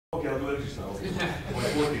Okay, I'll do it just now.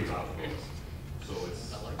 Like 14 top. So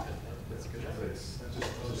it's. I like that. That's good. It's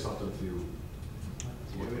just something to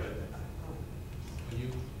look at. When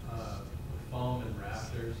you foam and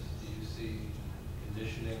rafters, do you see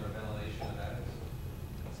conditioning or ventilation of attics?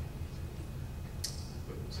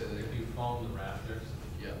 So If you foam the rafters,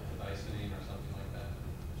 yeah. with isonine or something like that,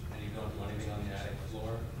 and you don't do anything on the attic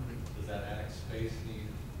floor, does that attic space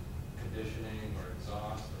need conditioning or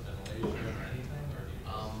exhaust or ventilation or anything, or do you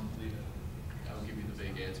just leave it? I'll give you the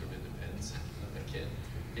vague answer, but it depends. Again,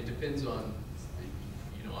 it depends on,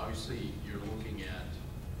 you know, obviously you're looking at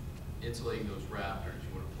insulating those rafters.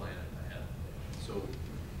 You want to plan it ahead. So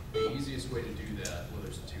the easiest way to do that, well,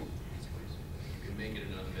 there's two easy ways. You can make it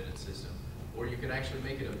an unvented system, or you can actually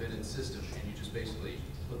make it a vented system, and you just basically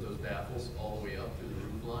put those baffles all the way up through the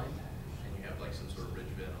roof line, and you have like some sort of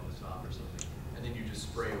ridge vent on the top or something, and then you just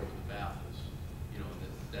spray over the baffles. You know,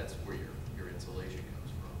 and that's where your insulation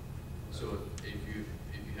comes from. So if you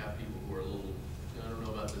have people who are a little, I don't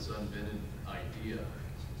know about this unvented idea,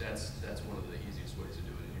 that's one of the easiest ways to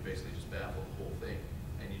do it. You basically just baffle the whole thing,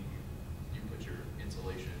 and you put your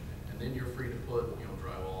insulation in, and then you're free to put, you know,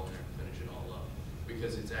 drywall in there and finish it all up,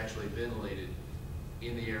 because it's actually ventilated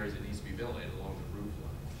in the areas it needs to be ventilated along the roof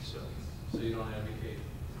line. So you don't advocate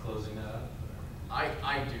closing that up?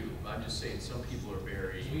 I do. I'm just saying some people are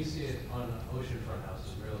very. We see it on oceanfront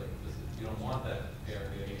houses, really. You don't want that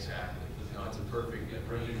area. Exactly. No, it's a perfect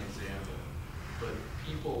example. But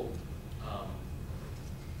people,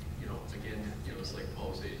 you know, again, you know, it's like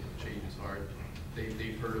Paul said, change is hard.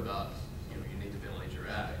 They've heard about, you know, you need to ventilate your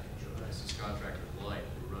attic. This is contractor life.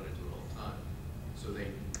 We run into it all the time. So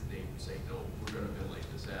they say, no, we're going to ventilate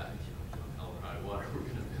this attic. You know, hell or high water, we're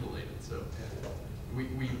going to ventilate it. So we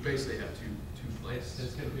basically have two places.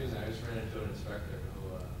 It's confusing. I just ran into an inspector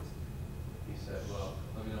who he said, well,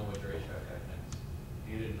 let me know what your HVAC guy thinks.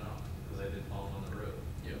 He didn't know because I did foam on the roof.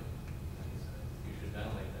 Yeah. And he said, you should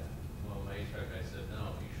ventilate that. Well, my HVAC guy said,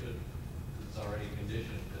 no, you should. It's already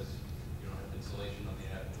conditioned because you don't have insulation on the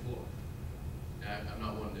attic floor. I'm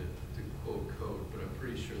not one to quote code, but I'm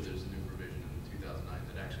pretty sure there's a new provision in 2009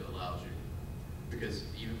 that actually allows you, because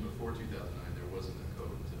even before 2009 there wasn't a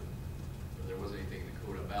code or there wasn't anything in the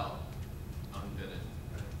code about unvented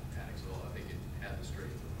attics at all. I think it had the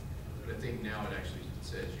straight, but I think now it actually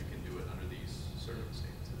says you can do it under these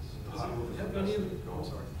circumstances. The hot roof is the best thing going. I'm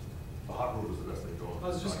sorry. The hot roof is the best thing going. I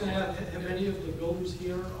was just going to ask, have any of the builders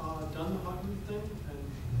here done the hot roof thing? And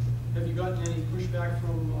have you gotten any pushback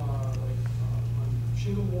from on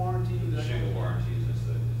shingle warranty? The shingle warranties is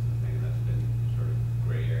the thing that's been sort of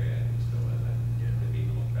gray area, I think, still has that. Yeah. They need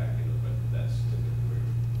to look back into it, but that's typically where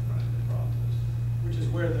you're running the problems. Which is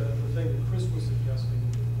where the thing that Chris was suggesting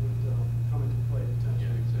would come into play potentially.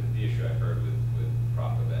 Yeah, so the issue I've heard with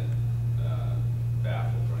prop event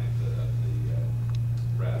baffles running the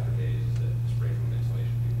rafter days is that spray foam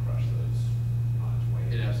insulation can crush those on its way.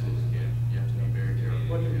 It absolutely can. You have to be very careful.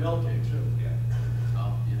 What can melt them too? Yeah.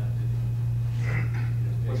 Oh, yeah.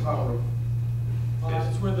 What's hot roof?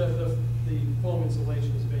 It's where the foam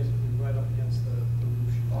insulation is basically right up against the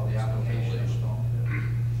roof sheet. Oh, the application of stone.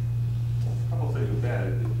 A couple of things with that,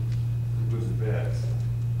 the goods and bads.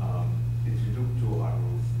 If you do a hot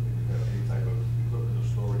roof and you have any type of equipment or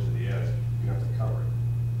storage in the attic, you have to cover it.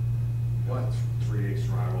 What? 3/8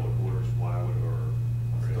 drywall or quarters plywood or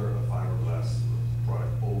a third of fiberglass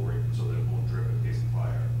product over it so that it won't drip in case of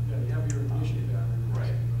fire. Yeah, you have your ignition battery.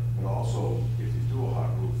 Right. But also, if you do a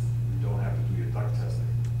hot roof, you don't have to do your duct testing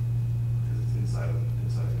because it's inside of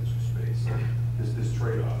the space. So there's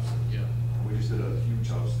trade-offs. Yeah. We just did a huge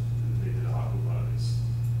house. They did a hot roof on it.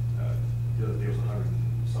 The other day was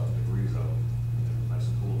 100-something degrees out. Nice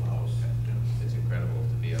and cool in the house. It's incredible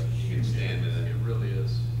to be able, you can stand in It really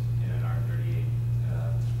is. an R38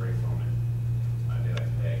 spray foam and I did like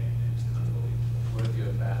today, and it's unbelievable. What if you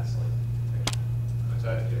have bats like? So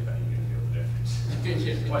I think about you can feel the difference.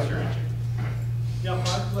 Plus you're injured. Yeah,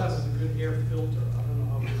 fiberglass is a good air filter. I don't know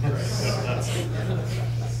how good it is.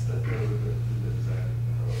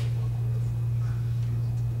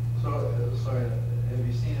 Sorry, have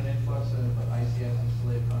you seen an influx of ICS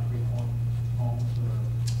insulated concrete homes or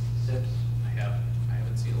SIPs? I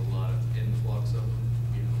haven't seen a lot of influx of them,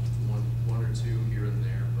 you know, one or two here and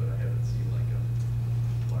there, but I haven't seen like a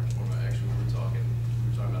large format. Actually, we were talking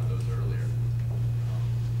about those earlier.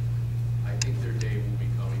 I think their day will be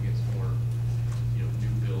coming. It's more, you know,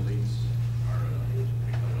 new buildings are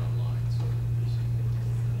coming online. So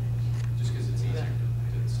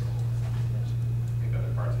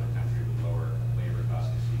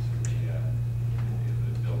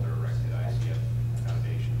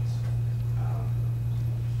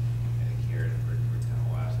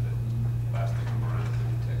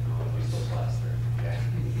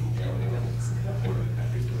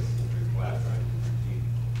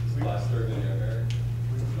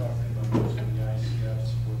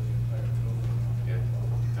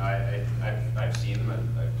I've seen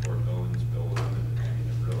them, I've toured buildings, built them, and I mean,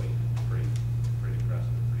 they're really pretty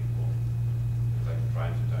impressive, pretty cool. It's like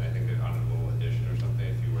trying to, I think that on a little addition or something,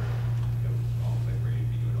 if you were, you know, almost like where you'd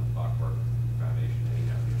be doing a blockwork foundation,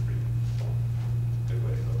 anyhow, it'd be a pretty good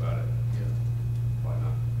way to go about it. Yeah. Why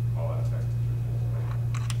not all that effect?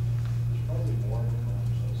 There's probably more room on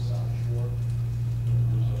the South Shore.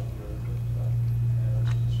 There's a very good, and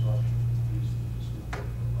construction, he's working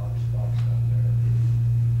for Marc spots down there.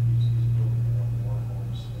 He's building more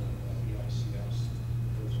homes, EICS.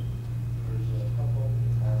 There's a couple of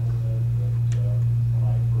apartment that, when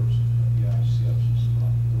I first, EICS was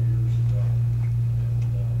about 4 years ago. And,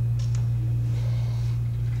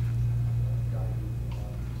 the guy who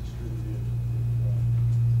distributed,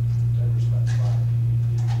 that respect product,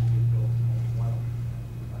 he built well,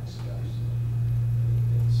 nice guys.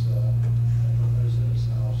 It's, I was in his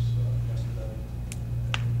house yesterday,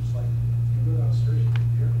 and it's like, you go down the street,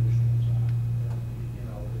 the air conditioning's on, and, you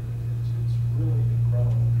know, it's really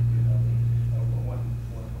incredible, you know, when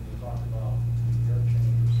you talk about the air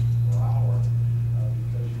changes per hour,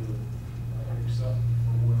 because you're, except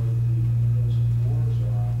for where the windows and doors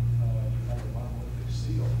are, you have a monolithic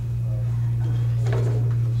seal.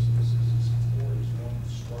 This is one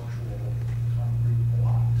structural concrete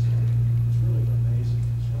blocks. It's really an amazing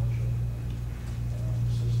construction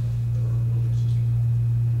system, or building system.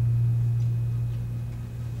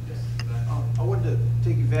 I wanted to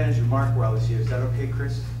take advantage of Mark while he's here. Is that okay,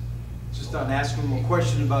 Chris? Just on asking him a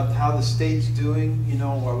question about how the state's doing. You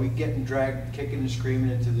know, are we getting dragged, kicking and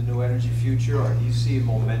screaming into the new energy future, or do you see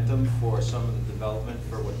momentum for some of the development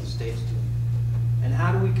for what the state's doing? And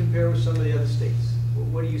how do we compare with some of the other states?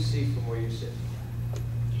 What do you see from where you sit?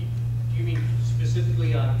 Do you mean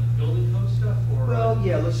specifically on building code stuff, or? Well,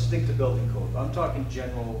 yeah, let's stick to building code. I'm talking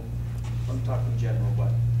general,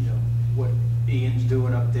 but, you know, what Ian's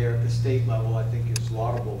doing up there at the state level, I think is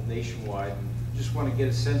laudable nationwide. And just want to get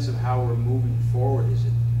a sense of how we're moving forward. Is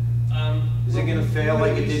it gonna fail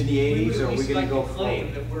like it did in the 80s, or are we gonna go We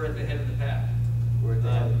claim forward? that we're at the head of the pack. We're at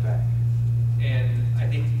the head of the pack. And I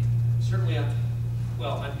think certainly on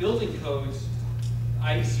building codes,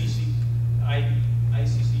 ICC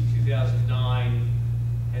 2009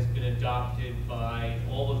 has been adopted by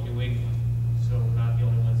all of New England, so we're not the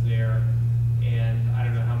only ones there. And I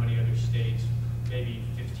don't know how many other states, maybe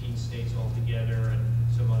 15 states altogether, and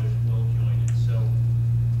some others will join it. So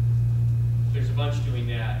there's a bunch doing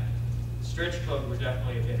that. Stretch code, we're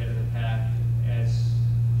definitely at the head of the pack. As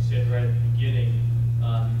you said right at the beginning,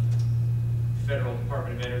 Federal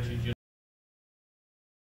Department of Energy just